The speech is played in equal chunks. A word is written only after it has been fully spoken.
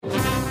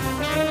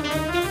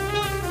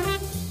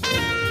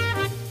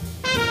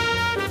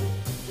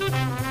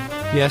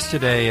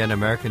Yesterday, an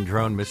American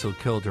drone missile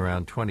killed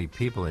around 20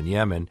 people in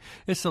Yemen.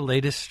 It's the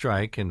latest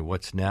strike in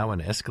what's now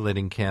an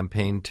escalating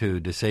campaign to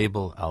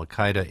disable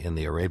al-Qaeda in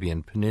the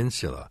Arabian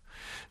Peninsula.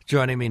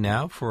 Joining me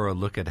now for a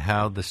look at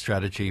how the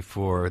strategy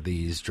for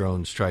these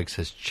drone strikes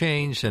has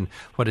changed and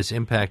what its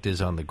impact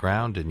is on the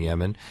ground in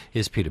Yemen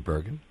is Peter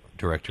Bergen,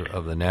 Director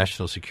of the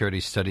National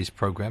Security Studies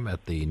Program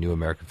at the New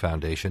American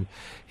Foundation.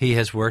 He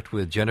has worked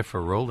with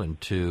Jennifer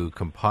Rowland to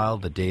compile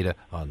the data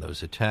on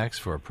those attacks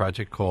for a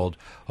project called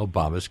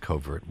Obama's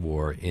Covert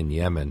War in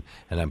Yemen,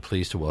 and I'm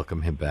pleased to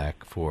welcome him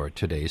back for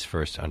today's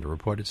first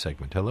Underreported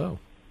segment. Hello.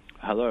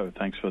 Hello.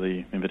 Thanks for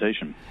the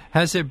invitation.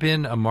 Has there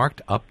been a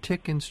marked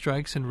uptick in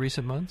strikes in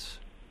recent months?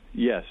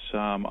 Yes.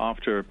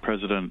 After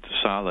President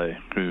Saleh,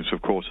 who,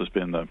 of course, has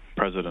been the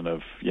president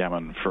of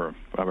Yemen for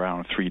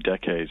around 3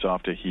 decades,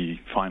 after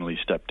he finally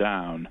stepped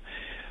down,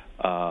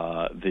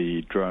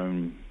 the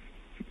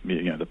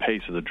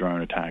pace of the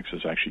drone attacks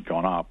has actually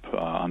gone up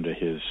under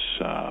his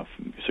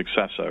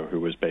successor,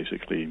 who was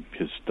basically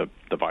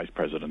the vice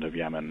president of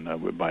Yemen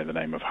by the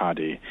name of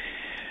Hadi.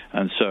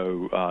 And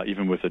so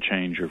even with the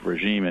change of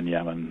regime in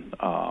Yemen,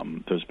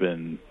 there's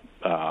been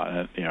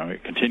a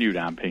continued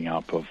amping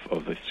up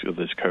of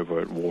this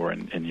covert war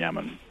in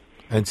Yemen.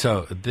 And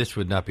so this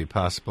would not be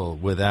possible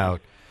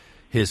without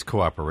his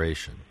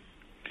cooperation.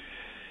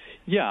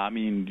 Yeah, I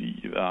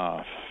mean,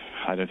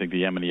 I don't think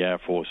the Yemeni Air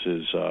Force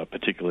is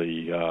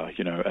particularly,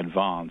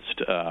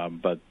 advanced,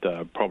 but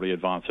probably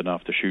advanced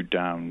enough to shoot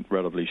down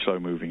relatively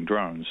slow-moving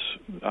drones.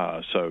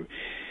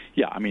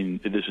 Yeah, I mean,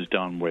 this is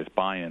done with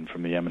buy-in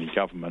from the Yemeni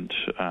government,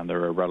 and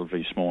there are a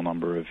relatively small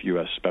number of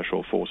U.S.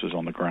 special forces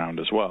on the ground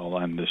as well.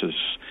 And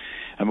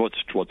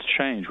what's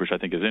changed, which I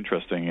think is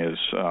interesting, is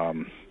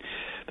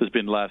there's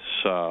been less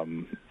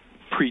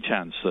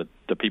pretense that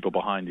the people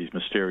behind these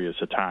mysterious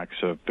attacks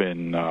have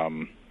been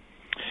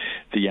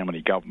the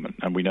Yemeni government.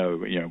 And we know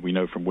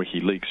from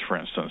WikiLeaks, for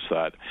instance,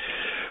 that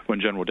when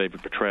General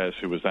David Petraeus,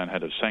 who was then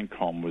head of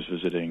CENTCOM, was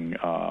visiting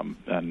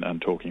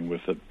and talking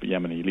with the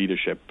Yemeni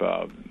leadership,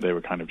 they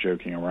were kind of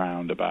joking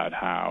around about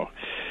how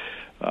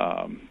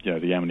the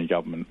Yemeni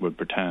government would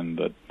pretend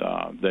that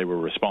they were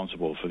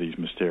responsible for these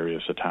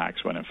mysterious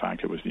attacks when, in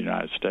fact, it was the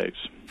United States.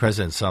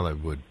 President Saleh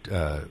would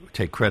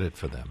take credit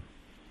for them.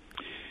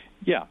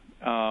 Yeah.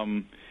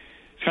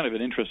 It's kind of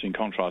an interesting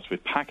contrast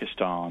with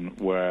Pakistan,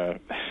 where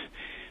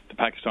the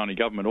Pakistani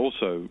government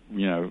also,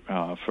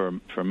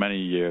 for many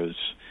years,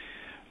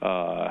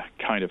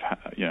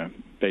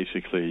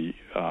 basically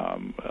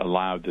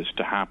allowed this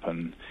to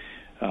happen,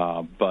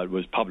 but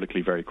was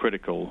publicly very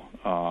critical.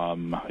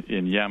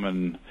 In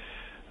Yemen,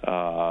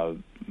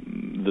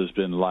 there's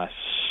been less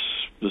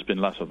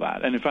of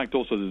that, and in fact,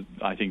 also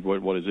I think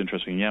what is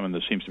interesting in Yemen,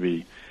 there seems to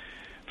be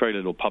very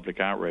little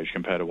public outrage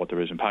compared to what there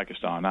is in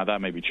Pakistan. Now,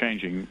 that may be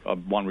changing.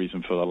 One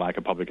reason for the lack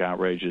of public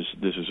outrage is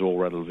this is all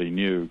relatively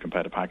new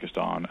compared to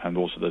Pakistan, and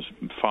also there's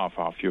far,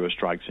 far fewer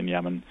strikes in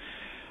Yemen.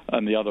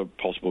 And the other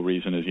possible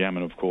reason is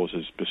Yemen, of course,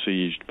 is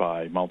besieged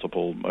by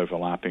multiple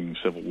overlapping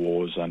civil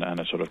wars and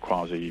a sort of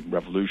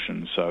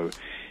quasi-revolution. So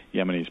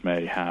Yemenis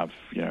may have,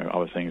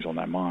 other things on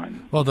their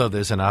mind. Although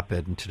there's an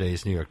op-ed in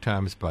today's New York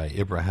Times by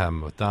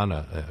Ibrahim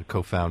Wathana, a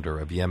co-founder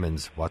of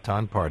Yemen's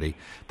Watan Party,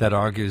 that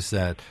argues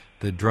that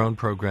the drone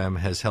program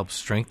has helped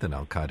strengthen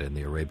al-Qaeda in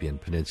the Arabian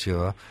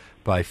Peninsula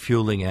by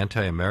fueling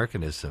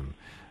anti-Americanism,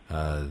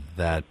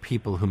 that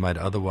people who might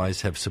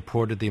otherwise have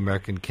supported the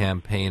American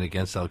campaign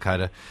against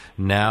al-Qaeda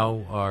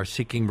now are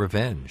seeking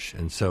revenge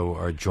and so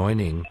are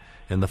joining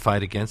in the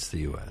fight against the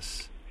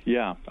U.S.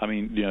 Yeah, I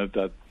mean,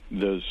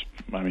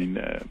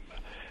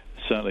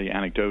 certainly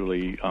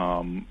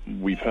anecdotally,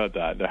 we've heard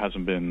that. There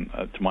hasn't been,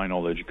 to my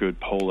knowledge, good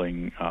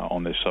polling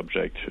on this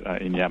subject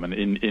in Yemen.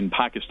 In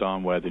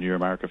Pakistan, where the New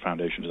American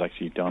Foundation has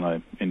actually done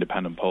an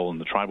independent poll in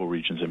the tribal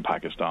regions in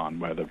Pakistan,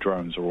 where the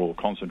drones are all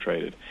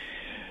concentrated,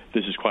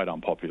 this is quite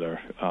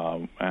unpopular.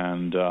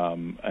 And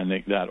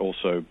that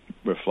also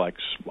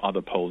reflects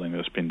other polling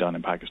that's been done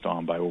in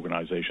Pakistan by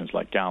organizations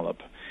like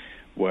Gallup,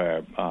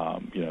 where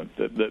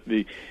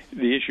the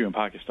issue in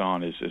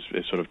Pakistan is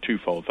sort of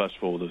twofold. First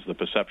of all, there's the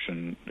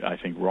perception, I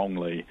think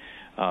wrongly,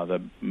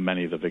 that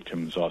many of the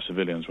victims are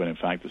civilians, when in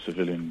fact the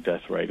civilian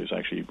death rate is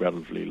actually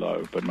relatively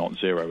low, but not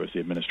zero, as the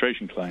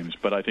administration claims.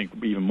 But I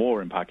think even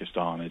more in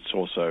Pakistan, it's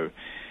also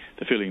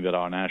the feeling that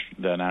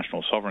their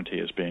national sovereignty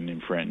has been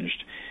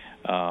infringed.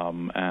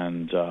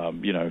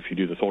 If you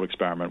do the thought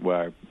experiment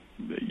where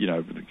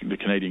the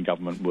Canadian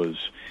government was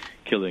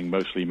killing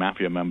mostly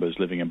mafia members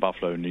living in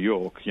Buffalo, New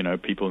York,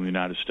 people in the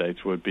United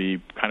States would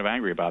be kind of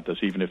angry about this,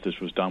 even if this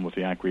was done with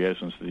the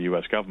acquiescence of the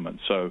U.S. government.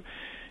 So,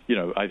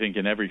 I think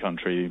in every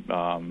country,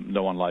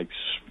 no one likes,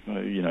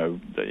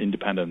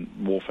 independent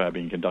warfare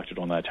being conducted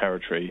on their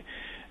territory.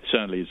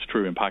 Certainly it's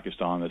true in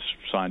Pakistan, as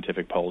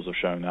scientific polls have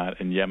shown that.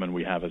 In Yemen,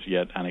 we have as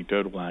yet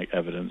anecdotal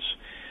evidence.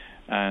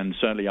 And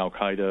certainly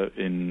al-Qaeda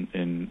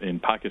in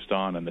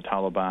Pakistan and the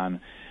Taliban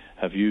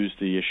have used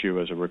the issue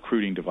as a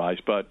recruiting device.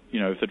 But,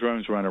 if the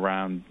drones run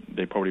around,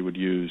 they probably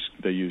use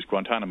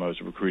Guantanamo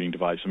as a recruiting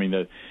device. I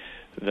mean,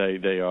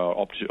 they are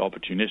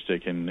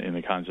opportunistic in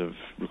the kinds of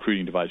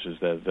recruiting devices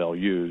that they'll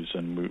use.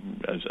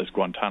 And as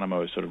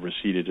Guantanamo has sort of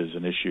receded as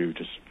an issue,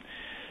 just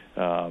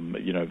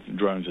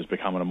drones has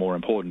become a more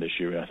important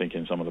issue, I think,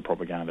 in some of the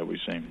propaganda we've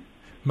seen.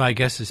 My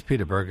guest is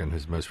Peter Bergen,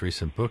 whose most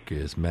recent book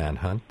is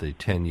Manhunt, the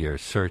 10-year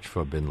search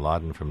for bin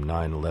Laden from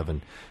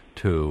 9/11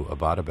 to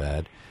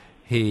Abbottabad.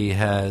 He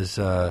has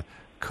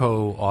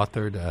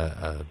co-authored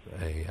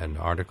an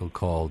article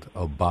called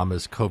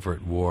Obama's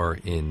Covert War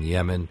in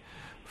Yemen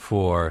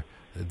for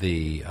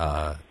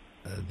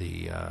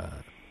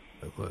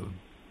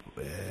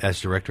as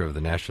director of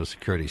the National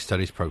Security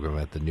Studies Program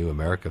at the New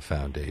America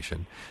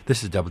Foundation.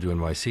 This is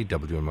WNYC,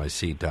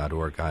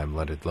 WNYC.org. I am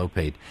Leonard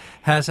Lopate.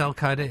 Has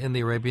al-Qaeda in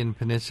the Arabian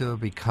Peninsula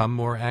become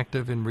more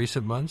active in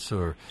recent months,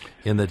 or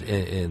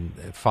in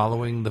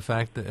following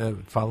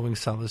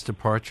Saleh's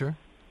departure?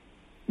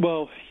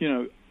 Well,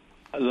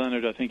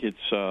 Leonard, I think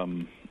it's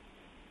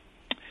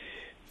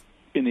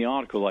in the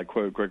article I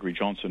quote Gregory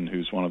Johnson,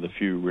 who's one of the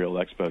few real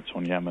experts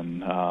on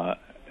Yemen.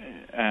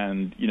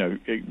 And,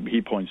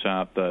 he points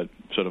out that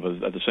sort of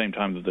at the same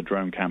time that the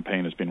drone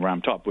campaign has been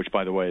ramped up, which,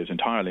 by the way, is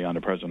entirely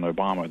under President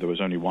Obama. There was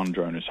only one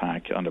drone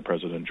attack under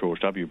President George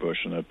W. Bush,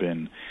 and there have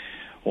been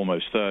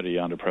almost 30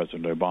 under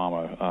President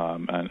Obama,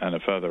 and a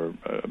further,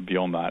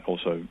 beyond that,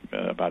 also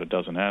about a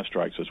dozen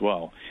airstrikes as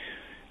well.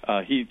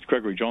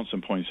 Gregory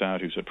Johnson points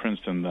out, who's at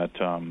Princeton, that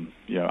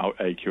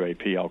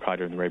AQAP,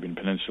 Al-Qaeda in the Arabian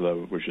Peninsula,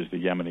 which is the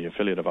Yemeni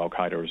affiliate of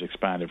Al-Qaeda, has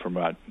expanded from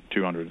about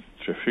 200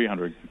 to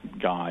 300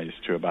 guys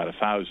to about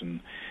 1,000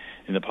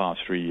 in the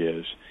past 3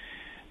 years.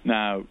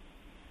 Now,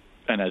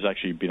 and has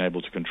actually been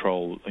able to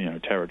control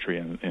territory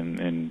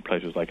in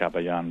places like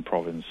Abayan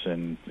province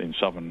in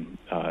southern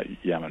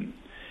Yemen.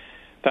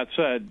 That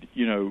said,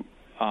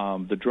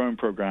 the drone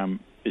program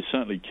is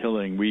certainly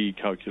killing. We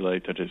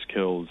calculate that it's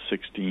killed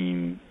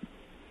 16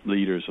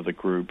 leaders of the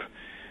group,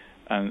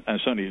 and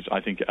certainly,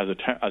 I think,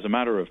 as a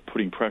matter of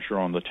putting pressure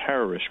on the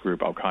terrorist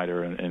group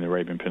Al-Qaeda in the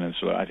Arabian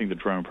Peninsula, I think the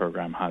drone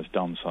program has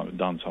done some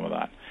of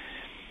that.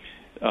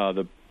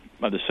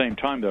 At the same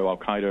time, though,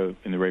 Al-Qaeda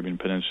in the Arabian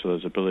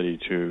Peninsula's ability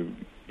to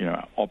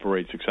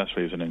operate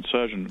successfully as an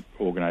insurgent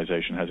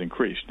organization has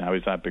increased. Now,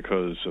 is that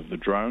because of the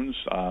drones?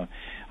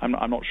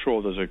 I'm not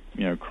sure there's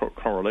a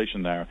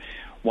correlation there.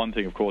 One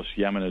thing, of course,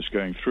 Yemen is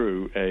going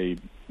through a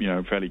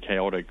fairly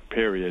chaotic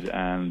period,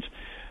 and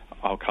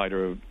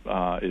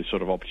Al-Qaeda is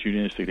sort of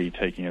opportunistically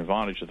taking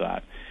advantage of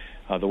that.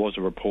 There was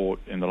a report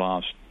in the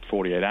last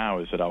 48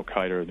 hours that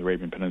Al-Qaeda in the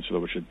Arabian Peninsula,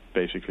 which had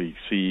basically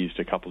seized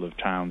a couple of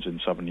towns in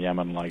southern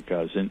Yemen, like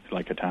a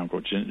town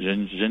called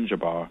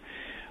Zinjabar,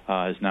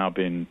 has now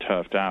been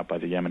turfed out by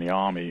the Yemeni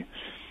army.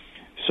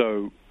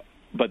 So,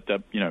 but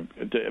to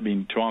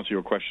answer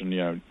your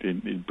question,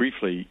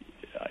 briefly,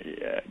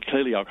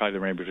 clearly Al-Qaeda in the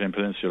Arabian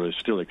Peninsula is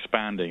still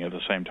expanding at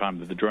the same time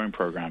that the drone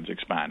program is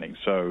expanding.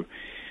 So,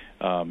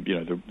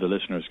 the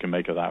listeners can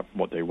make of that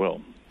what they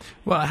will.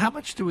 Well, how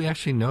much do we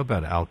actually know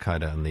about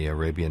Al-Qaeda in the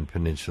Arabian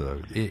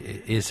Peninsula?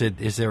 Is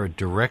there a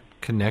direct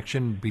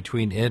connection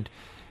between it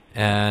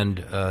and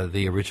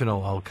the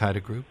original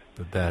Al-Qaeda group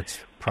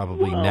that's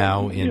probably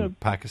now in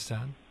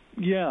Pakistan?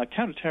 Yeah,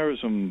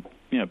 counterterrorism,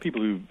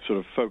 people who sort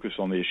of focus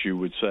on the issue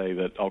would say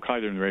that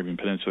Al-Qaeda in the Arabian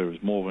Peninsula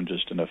is more than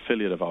just an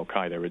affiliate of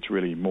Al-Qaeda. It's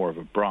really more of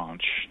a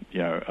branch.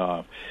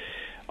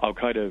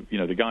 Al-Qaeda,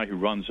 the guy who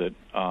runs it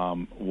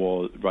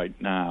right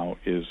now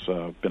is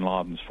bin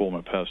Laden's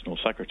former personal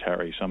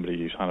secretary, somebody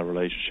who's had a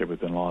relationship with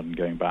bin Laden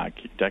going back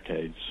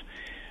decades.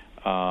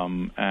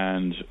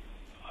 Al-Qaeda,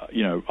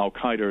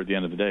 at the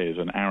end of the day, is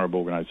an Arab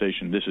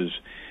organization. This is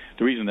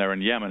the reason they're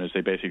in Yemen, is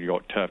they basically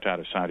got turfed out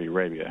of Saudi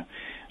Arabia.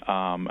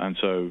 And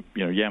so,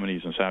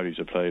 Yemenis and Saudis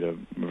have played a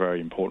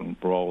very important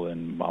role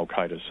in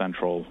Al-Qaeda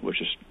Central,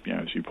 which is,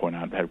 as you point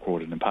out,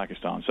 headquartered in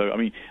Pakistan. So, I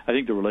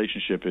think the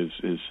relationship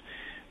is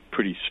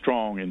pretty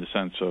strong in the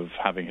sense of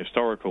having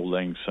historical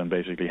links and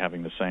basically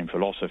having the same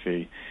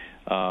philosophy.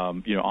 Are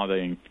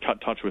they in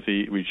touch with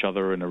each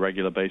other on a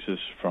regular basis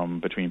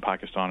from between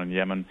Pakistan and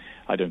Yemen?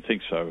 I don't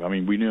think so.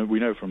 We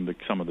know from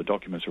some of the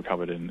documents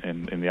recovered in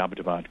the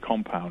Abbottabad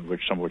compound,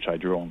 some of which I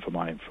drew on for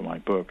my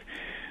book,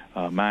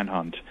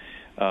 Manhunt.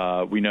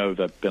 We know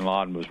that bin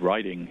Laden was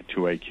writing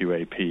to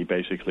AQAP,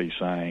 basically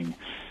saying,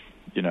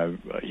 you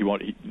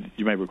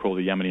may recall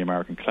the Yemeni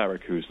American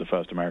cleric, who's the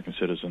first American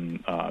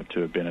citizen to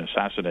have been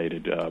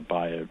assassinated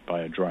by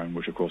a drone,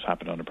 which of course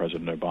happened under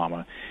President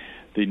Obama.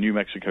 The New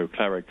Mexico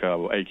cleric,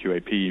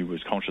 AQAP,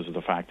 was conscious of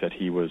the fact that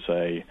he was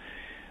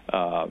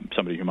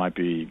somebody who might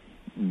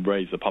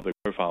raise the public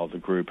profile of the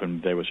group,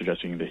 and they were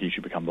suggesting that he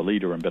should become the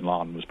leader, and bin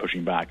Laden was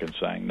pushing back and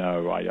saying,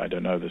 no, I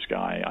don't know this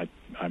guy.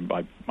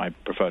 I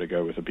prefer to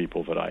go with the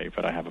people that I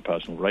have a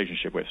personal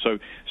relationship with. So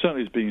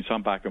certainly there's been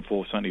some back and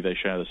forth. Certainly they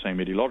share the same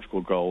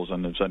ideological goals,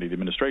 and then certainly the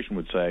administration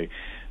would say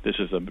this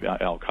is the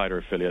Al-Qaeda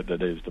affiliate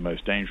that is the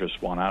most dangerous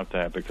one out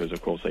there, because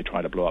of course they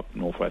tried to blow up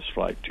Northwest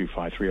Flight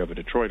 253 over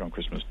Detroit on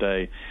Christmas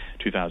Day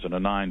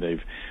 2009.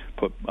 They've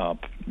put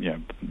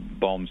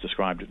bombs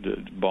disguised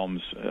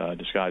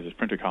as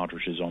printer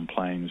cartridges on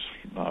planes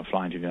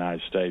flying to the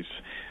United States.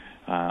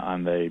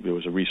 and there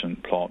was a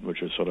recent plot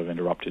which was sort of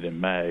interrupted in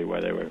May,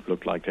 where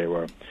looked like they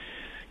were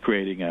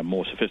creating a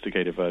more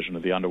sophisticated version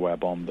of the underwear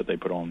bomb that they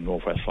put on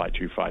Northwest Flight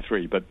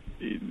 253. But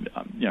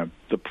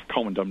the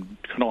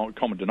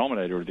common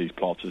denominator of these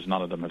plots is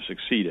none of them have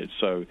succeeded.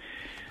 So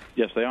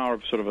yes, they are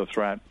sort of a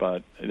threat,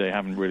 but they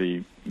haven't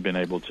really been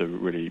able to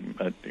really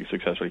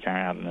successfully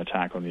carry out an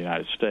attack on the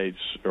United States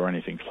or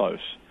anything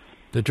close.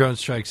 The drone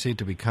strikes seem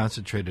to be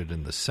concentrated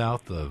in the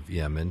south of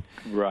Yemen.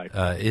 Right.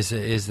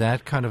 Is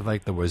that kind of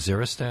like the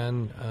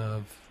Waziristan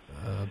of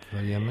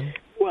Yemen?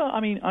 Well,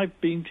 I mean, I've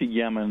been to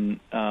Yemen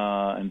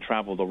and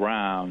traveled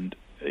around.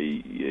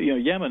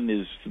 Yemen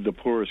is the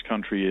poorest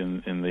country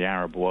in the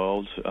Arab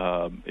world.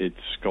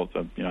 It's got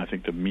I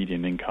think the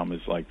median income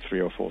is like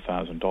 $3,000 or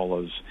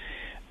 $4,000.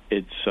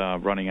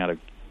 It's running out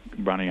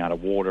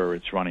of water.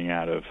 It's running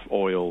out of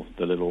oil,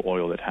 the little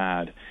oil it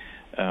had.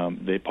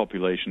 The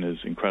population is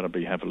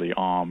incredibly heavily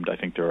armed. I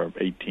think there are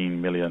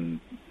 18 million.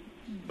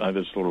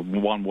 There's sort of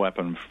one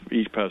weapon.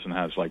 Each person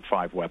has like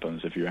 5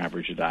 weapons if you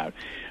average it out.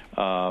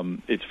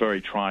 It's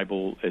very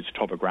tribal. It's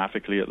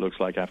topographically, it looks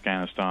like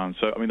Afghanistan.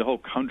 So, I mean, the whole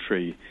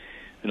country,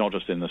 not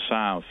just in the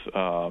south,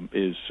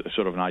 is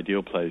sort of an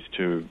ideal place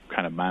to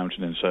kind of mount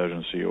an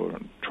insurgency or,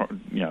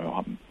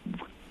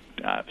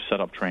 set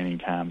up training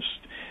camps.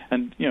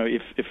 And,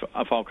 if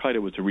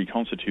al-Qaeda were to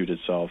reconstitute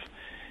itself,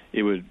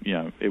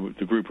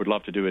 the group would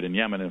love to do it in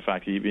Yemen. In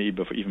fact,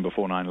 even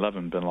before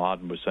 9/11, bin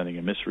Laden was sending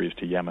emissaries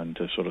to Yemen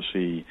to sort of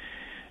see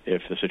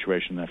if the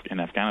situation in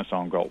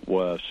Afghanistan got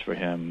worse for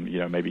him,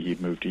 maybe he'd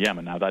move to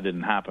Yemen. Now, that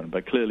didn't happen.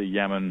 But clearly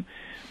Yemen,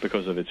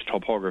 because of its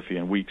topography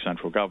and weak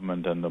central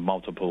government and the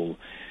multiple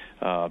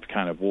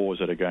kind of wars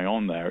that are going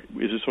on there,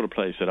 is a sort of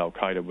place that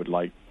al-Qaeda would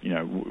like,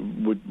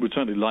 would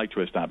certainly like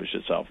to establish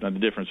itself. Now, the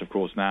difference, of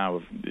course,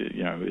 now,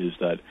 is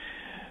that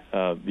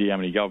the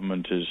Yemeni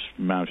government is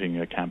mounting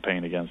a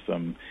campaign against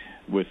them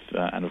with,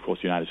 and of course,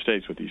 the United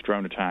States with these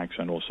drone attacks,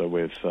 and also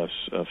with a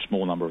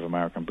small number of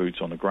American boots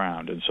on the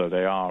ground. And so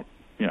they are,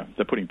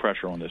 they're putting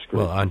pressure on this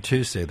group. Well, on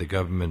Tuesday, the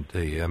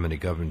Yemeni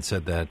government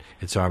said that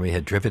its army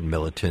had driven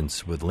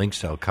militants with links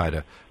to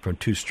al-Qaeda from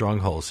 2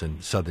 strongholds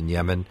in southern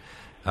Yemen,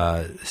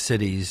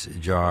 cities,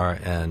 Jar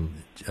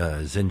and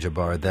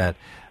Zinjabar, that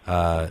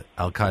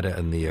al-Qaeda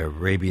and the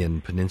Arabian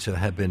Peninsula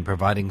had been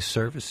providing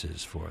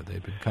services for.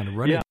 They've been kind of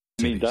running. Yeah.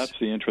 I mean, that's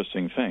the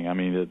interesting thing. I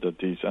mean, that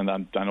these, and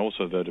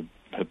also that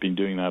have been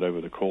doing that over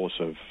the course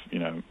of,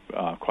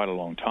 quite a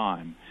long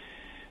time.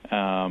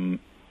 And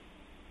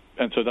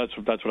so that's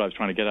what I was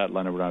trying to get at,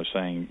 Leonard, when I was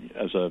saying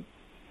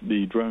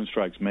the drone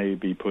strikes may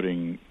be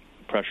putting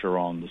pressure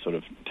on the sort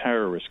of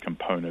terrorist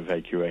component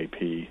of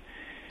AQAP,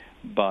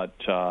 but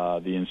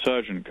the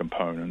insurgent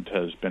component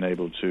has been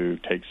able to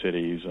take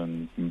cities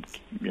and,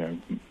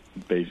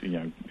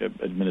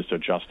 administer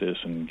justice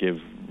and give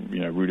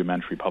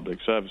rudimentary public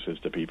services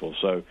to people.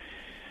 So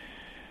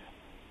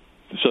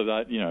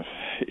that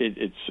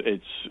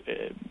it's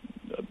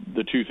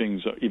the two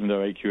things. Even though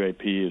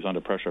AQAP is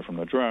under pressure from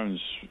the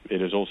drones, it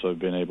has also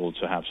been able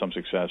to have some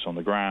success on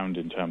the ground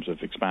in terms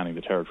of expanding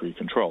the territory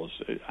controls.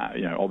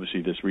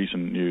 Obviously, this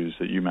recent news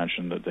that you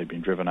mentioned, that they've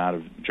been driven out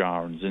of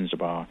Jar and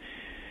Zinjabar,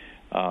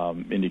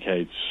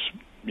 indicates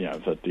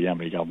that the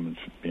Yemeni government,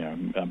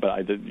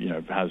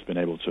 has been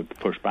able to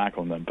push back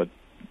on them. But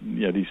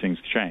these things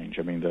change.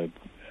 I mean, the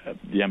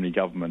Yemeni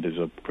government is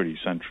a pretty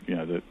central.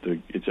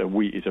 It's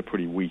a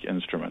pretty weak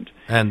instrument.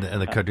 And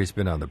the country's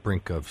been on the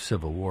brink of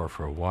civil war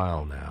for a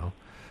while now.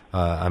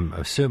 I'm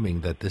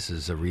assuming that this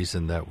is a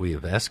reason that we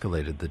have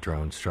escalated the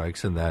drone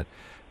strikes, and that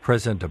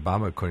President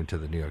Obama, according to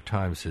the New York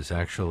Times, has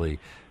actually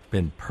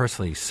been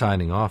personally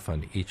signing off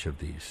on each of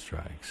these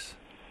strikes.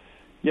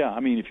 Yeah,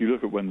 I mean, if you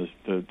look at when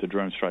the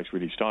drone strikes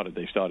really started,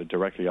 they started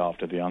directly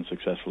after the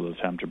unsuccessful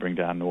attempt to bring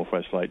down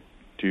Northwest Flight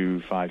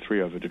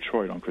 253 over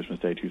Detroit on Christmas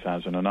Day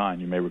 2009.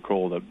 You may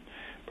recall that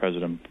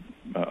President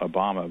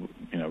Obama,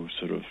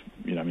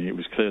 it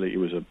was clearly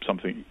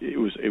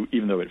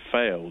even though it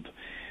failed,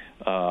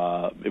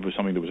 it was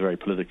something that was very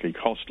politically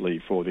costly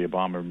for the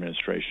Obama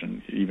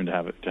administration, even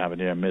to have a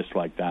near miss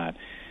like that,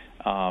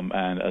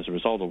 and as a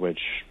result of which,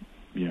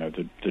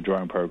 the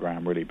drone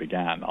program really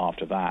began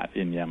after that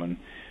in Yemen.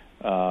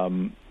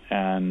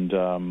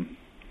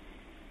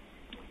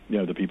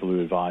 The people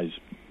who advise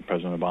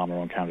President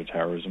Obama on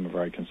counterterrorism are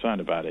very concerned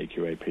about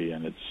AQAP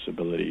and its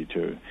ability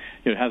to.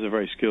 It has a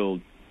very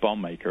skilled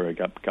bomb maker, a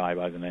guy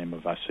by the name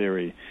of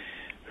Asiri,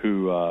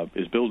 who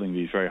is building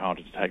these very hard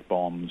to detect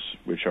bombs,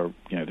 which are,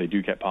 they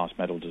do get past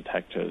metal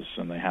detectors,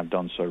 and they have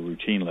done so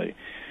routinely.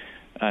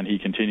 And he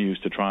continues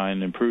to try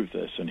and improve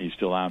this, and he's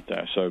still out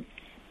there. So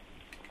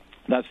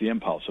that's the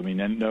impulse. I mean,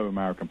 no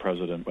American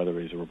president, whether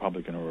he's a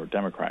Republican or a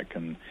Democrat,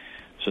 can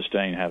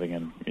sustain having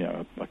an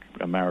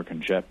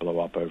American jet blow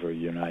up over the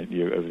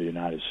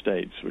United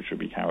States, which would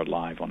be carried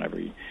live on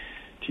every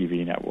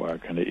TV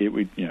network, and it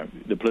would,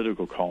 the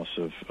political costs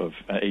of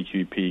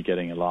AQP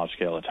getting a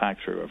large-scale attack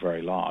through are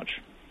very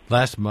large.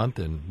 Last month,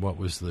 in what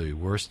was the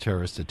worst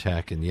terrorist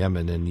attack in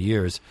Yemen in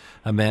years,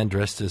 a man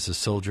dressed as a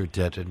soldier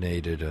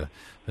detonated a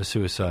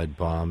suicide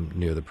bomb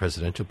near the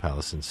presidential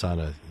palace in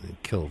Sana'a,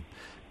 killed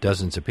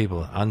dozens of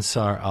people.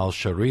 Ansar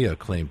al-Sharia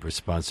claimed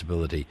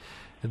responsibility.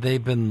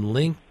 They've been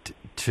linked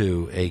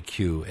to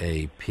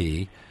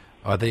AQAP.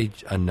 Are they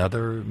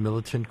another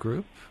militant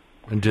group?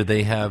 And do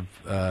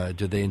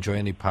they enjoy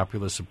any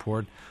popular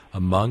support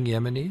among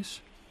Yemenis?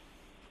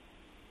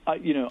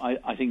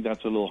 I think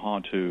that's a little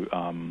hard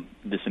to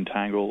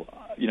disentangle.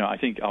 I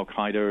think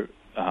Al-Qaeda,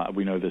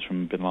 we know this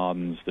from bin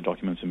Laden's, the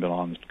documents in bin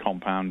Laden's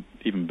compound.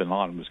 Even bin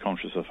Laden was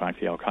conscious of the fact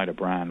the Al-Qaeda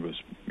brand was,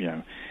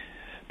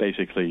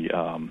 basically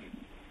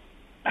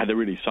had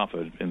really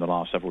suffered in the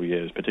last several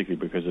years, particularly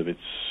because of its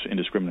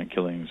indiscriminate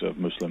killings of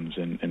Muslims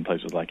in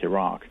places like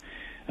Iraq.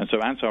 And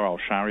so Ansar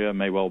al-Sharia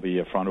may well be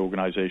a front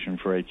organization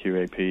for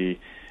AQAP,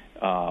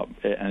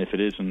 and if it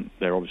isn't,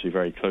 they're obviously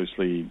very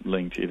closely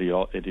linked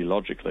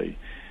ideologically.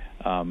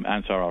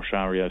 Ansar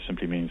al-Sharia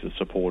simply means the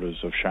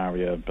supporters of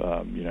Sharia,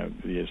 the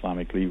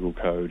Islamic legal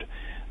code,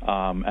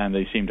 and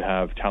they seem to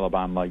have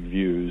Taliban-like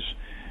views.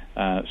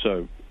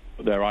 So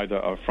they're either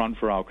a front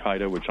for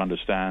Al-Qaeda, which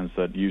understands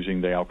that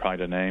using the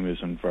Al-Qaeda name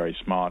isn't very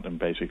smart and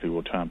basically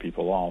will turn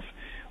people off,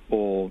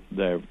 or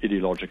they're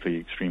ideologically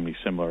extremely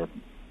similar.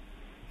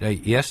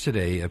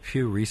 Yesterday, a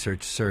Pew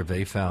Research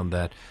survey found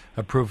that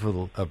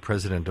approval of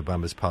President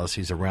Obama's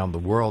policies around the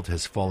world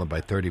has fallen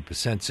by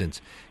 30%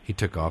 since he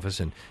took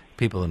office, and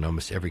people in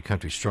almost every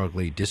country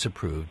strongly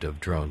disapproved of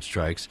drone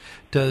strikes.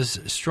 Does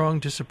strong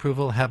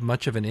disapproval have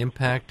much of an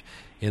impact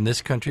in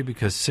this country?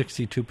 Because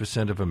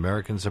 62% of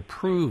Americans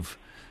approve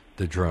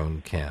the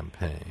drone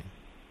campaign.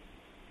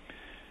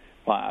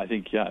 Well, I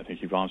think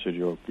you've answered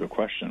your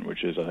question,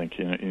 which is, I think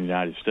in the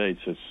United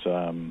States, it's,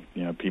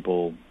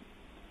 people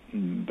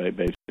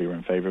basically are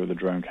in favor of the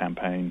drone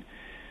campaign.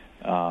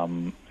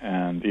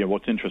 And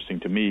what's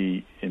interesting to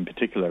me in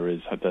particular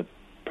is that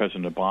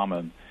President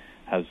Obama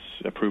has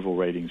approval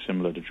ratings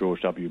similar to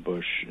George W.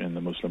 Bush in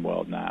the Muslim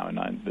world now.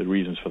 And the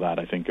reasons for that,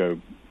 I think, go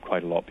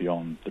quite a lot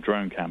beyond the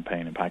drone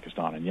campaign in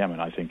Pakistan and Yemen.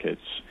 I think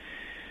it's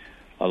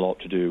a lot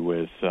to do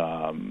with,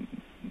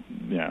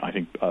 I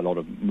think a lot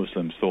of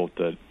Muslims thought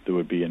that there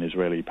would be an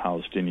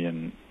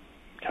Israeli-Palestinian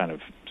kind of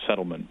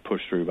settlement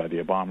pushed through by the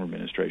Obama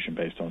administration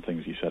based on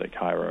things he said at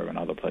Cairo and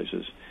other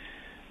places,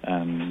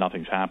 and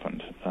nothing's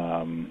happened.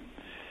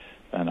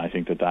 And I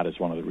think that is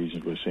one of the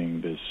reasons we're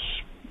seeing this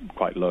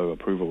quite low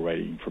approval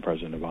rating for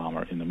President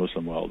Obama in the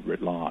Muslim world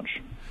writ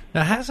large.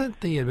 Now,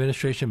 hasn't the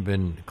administration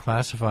been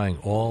classifying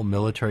all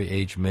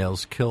military-age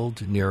males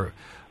killed near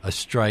a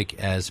strike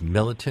as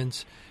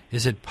militants?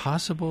 Is it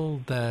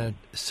possible that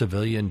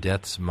civilian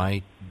deaths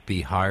might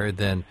be higher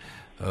than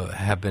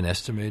have been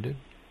estimated?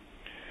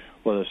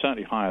 Well, they're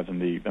certainly higher than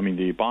the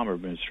Obama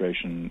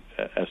administration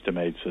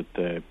estimates that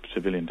the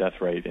civilian death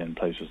rate in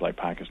places like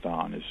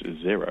Pakistan is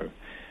zero.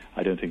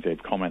 I don't think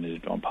they've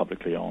commented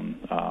publicly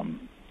on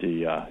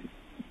the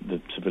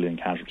civilian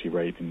casualty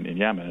rate in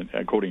Yemen.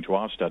 According to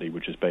our study,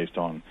 which is based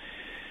on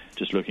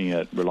just looking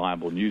at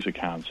reliable news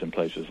accounts in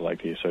places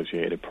like the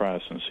Associated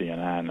Press and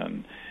CNN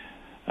and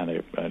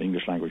an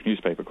English language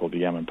newspaper called the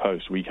Yemen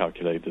Post, we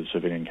calculate the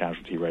civilian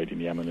casualty rate in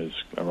Yemen is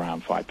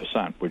around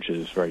 5%, which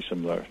is very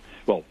similar.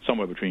 Well,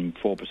 somewhere between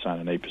 4%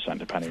 and 8%,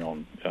 depending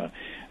on,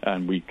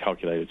 and we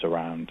calculate it's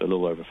around a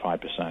little over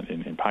 5%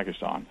 in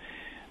Pakistan.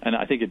 And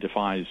I think it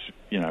defies,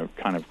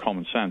 kind of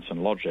common sense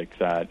and logic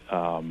that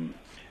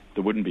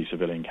there wouldn't be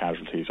civilian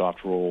casualties.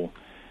 After all,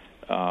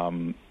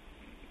 in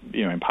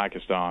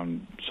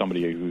Pakistan,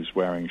 somebody who's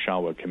wearing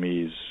shalwar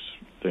kameez,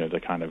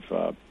 the kind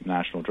of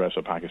national dress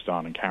of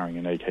Pakistan, and carrying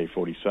an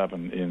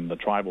AK-47 in the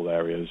tribal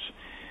areas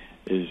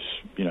is,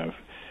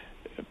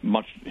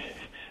 much.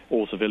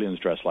 All civilians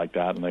dress like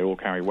that, and they all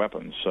carry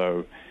weapons.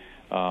 So,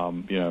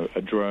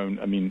 a drone.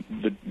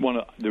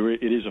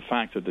 It is a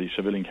fact that the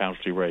civilian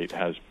casualty rate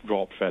has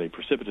dropped fairly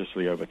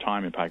precipitously over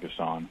time in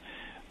Pakistan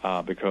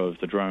because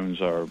the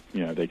drones are,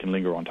 they can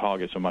linger on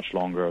targets for much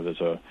longer.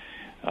 There's a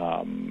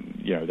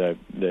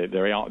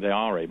they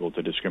are able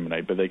to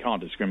discriminate, but they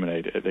can't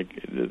discriminate.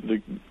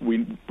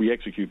 We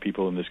execute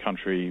people in this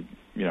country,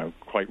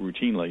 quite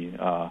routinely,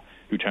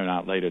 who turn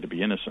out later to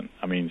be innocent.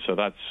 So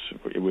that's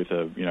with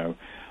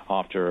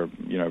after a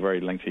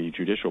very lengthy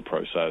judicial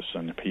process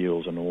and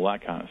appeals and all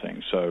that kind of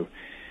thing. So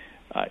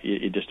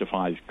it just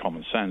defies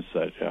common sense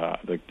that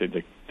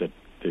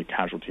the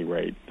casualty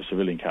rate, the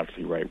civilian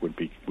casualty rate, would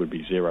be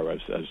zero as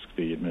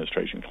the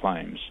administration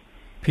claims.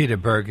 Peter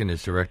Bergen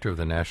is director of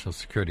the National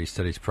Security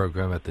Studies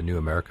Program at the New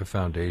America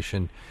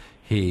Foundation.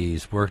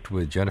 He's worked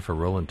with Jennifer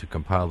Rowland to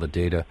compile the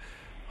data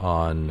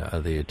on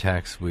the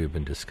attacks we've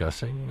been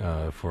discussing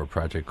for a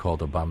project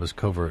called Obama's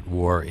Covert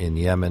War in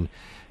Yemen.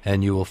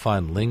 And you will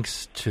find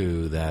links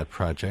to that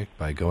project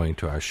by going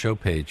to our show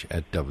page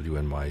at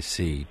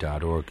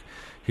wnyc.org.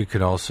 You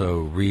can also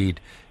read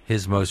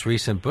his most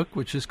recent book,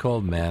 which is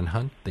called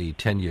Manhunt, the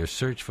 10-year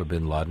search for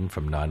bin Laden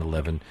from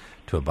 9/11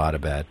 to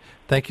Abbottabad.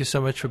 Thank you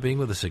so much for being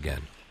with us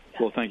again.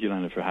 Well, thank you,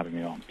 Leonard, for having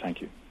me on.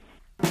 Thank you.